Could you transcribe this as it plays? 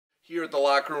Here at the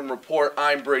Locker Room Report,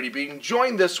 I'm Brady Beaton,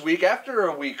 joined this week after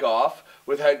a week off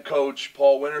with head coach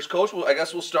Paul Winters. Coach, I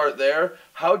guess we'll start there.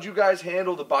 How'd you guys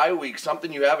handle the bye week?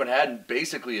 Something you haven't had in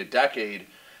basically a decade.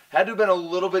 Had to have been a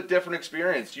little bit different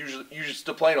experience. Usually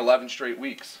still playing 11 straight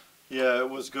weeks. Yeah, it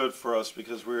was good for us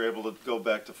because we were able to go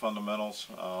back to fundamentals.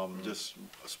 Just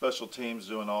special teams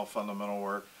doing all fundamental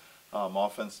work,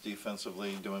 offense,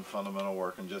 defensively doing fundamental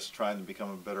work, and just trying to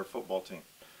become a better football team.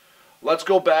 Let's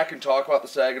go back and talk about the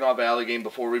Saginaw Valley game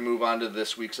before we move on to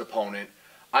this week's opponent.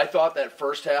 I thought that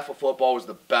first half of football was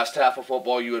the best half of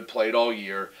football you had played all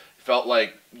year. Felt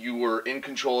like you were in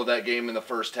control of that game in the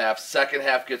first half. Second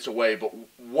half gets away, but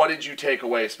what did you take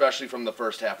away, especially from the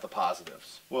first half, the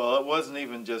positives? Well, it wasn't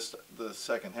even just the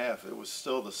second half. It was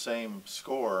still the same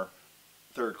score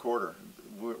third quarter.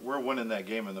 We're winning that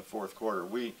game in the fourth quarter.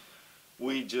 We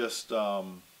just, what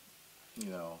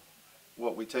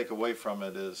we take away from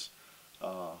it is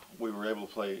we were able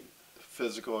to play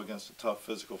physical against a tough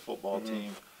physical football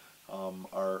team.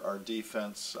 Our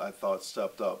defense, I thought,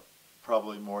 stepped up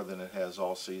probably more than it has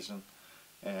all season,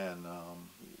 and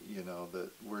that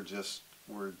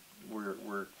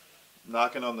we're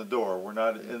knocking on the door. We're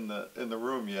not in the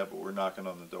room yet, but we're knocking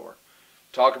on the door.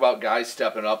 Talk about guys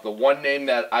stepping up. The one name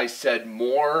that I said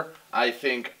more, I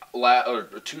think,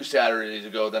 2 Saturdays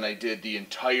ago than I did the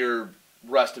entire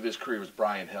rest of his career was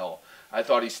Brian Hill. I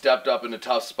thought he stepped up in a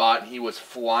tough spot, and he was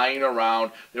flying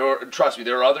around. Trust me,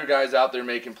 there were other guys out there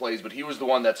making plays, but he was the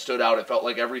one that stood out. It felt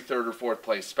like every third or fourth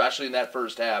play, especially in that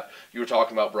first half, you were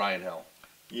talking about Brian Hill.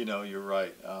 You're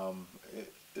right.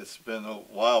 It's been a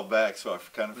while back, so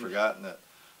I've kind of forgotten it.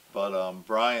 But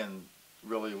Brian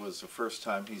really was the first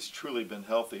time he's truly been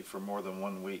healthy for more than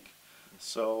 1 week.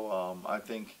 So I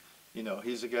think,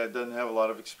 he's a guy that doesn't have a lot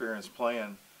of experience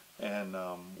playing, and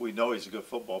we know he's a good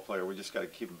football player. We just got to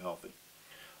keep him healthy.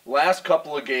 Last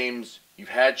couple of games, you've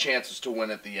had chances to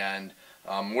win at the end,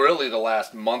 really the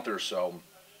last month or so.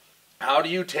 How do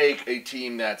you take a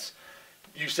team that's,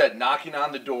 you said, knocking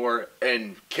on the door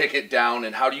and kick it down,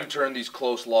 and how do you turn these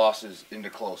close losses into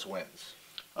close wins?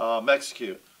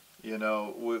 Execute.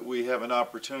 We have an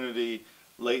opportunity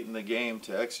late in the game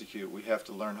to execute. We have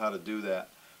to learn how to do that.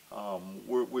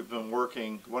 We've been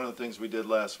working. One of the things we did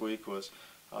last week was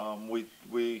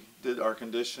we did our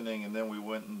conditioning, and then we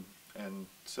went and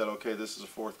said, okay, this is the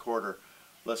fourth quarter.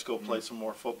 Let's go play some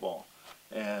more football.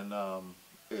 And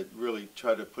it really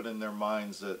tried to put in their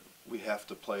minds that we have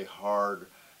to play hard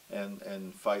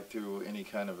and fight through any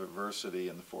kind of adversity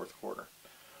in the fourth quarter.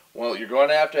 Well, you're going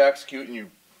to have to execute, and you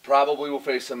probably will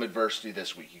face some adversity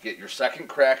this week. You get your second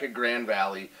crack at Grand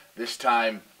Valley, this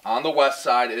time on the west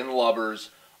side in Lubbers,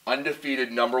 undefeated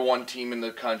 #1 team in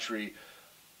the country.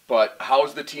 But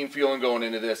how's the team feeling going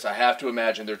into this? I have to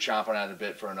imagine they're chomping at a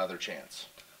bit for another chance.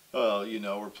 Well,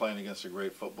 we're playing against a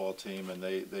great football team, and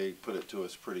they put it to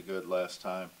us pretty good last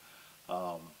time.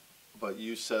 But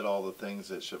you said all the things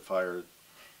that should fire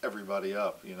everybody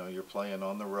up. You're playing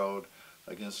on the road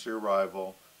against your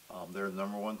rival. They're the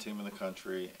 #1 team in the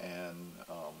country, and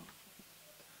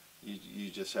you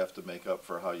just have to make up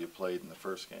for how you played in the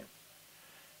first game.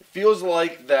 It feels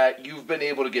like that you've been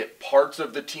able to get parts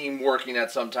of the team working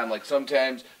at some time. Like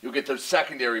sometimes you'll get the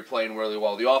secondary playing really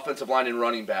well, the offensive line and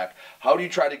running back. How do you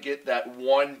try to get that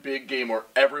one big game where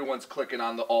everyone's clicking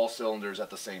on all cylinders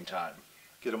at the same time?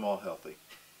 Get them all healthy.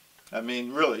 I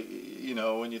mean, really,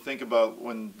 when you think about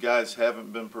when guys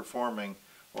haven't been performing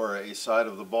or a side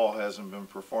of the ball hasn't been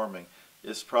performing,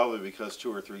 it's probably because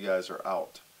 2 or 3 guys are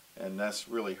out, and that's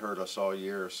really hurt us all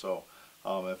year. So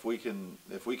if we can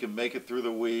make it through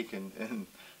the week and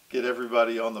get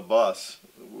everybody on the bus,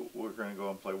 we're going to go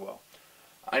and play well.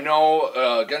 I know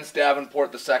against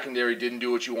Davenport the secondary didn't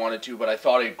do what you wanted to, but I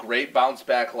thought a great bounce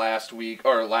back last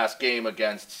game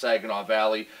against Saginaw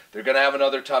Valley. They're going to have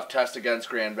another tough test against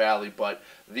Grand Valley, but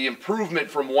the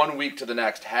improvement from 1 week to the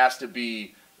next has to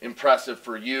be impressive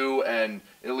for you, and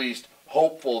at least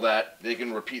hopeful that they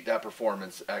can repeat that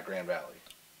performance at Grand Valley.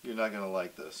 You're not going to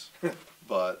like this,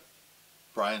 but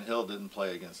Brian Hill didn't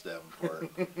play against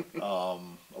Davenport.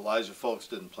 Elijah Folks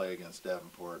didn't play against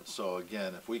Davenport. So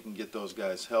again, if we can get those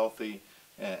guys healthy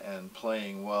and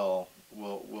playing well,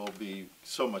 we'll be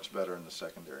so much better in the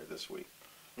secondary this week.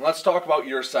 Let's talk about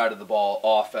your side of the ball,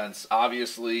 offense.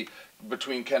 Obviously,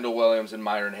 between Kendall Williams and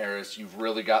Myron Harris, you've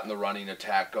really gotten the running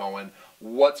attack going.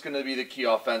 What's going to be the key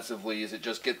offensively? Is it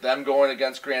just get them going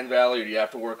against Grand Valley, or do you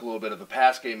have to work a little bit of the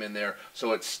pass game in there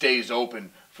so it stays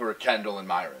open for Kendall and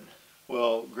Myron?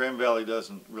 Well, Grand Valley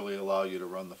doesn't really allow you to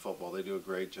run the football. They do a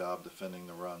great job defending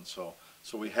the run, so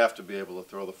we have to be able to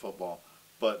throw the football.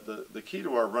 But the key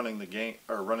to our running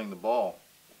the ball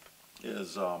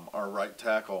is our right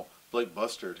tackle Blake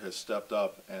Bustard has stepped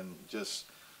up and just,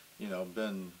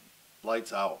 been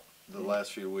lights out the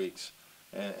last few weeks,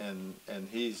 and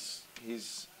he's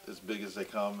as big as they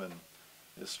come and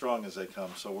as strong as they come.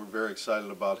 So we're very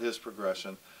excited about his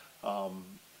progression.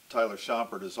 Tyler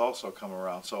Schompert has also come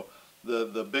around. So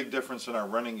the big difference in our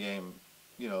running game,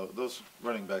 those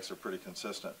running backs are pretty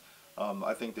consistent.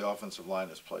 I think the offensive line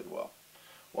has played well.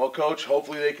 Well, Coach,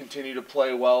 hopefully they continue to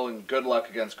play well, and good luck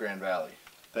against Grand Valley.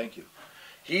 Thank you.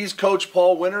 He's Coach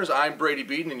Paul Winters. I'm Brady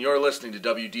Beaton, and you're listening to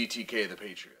WDTK The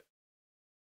Patriot.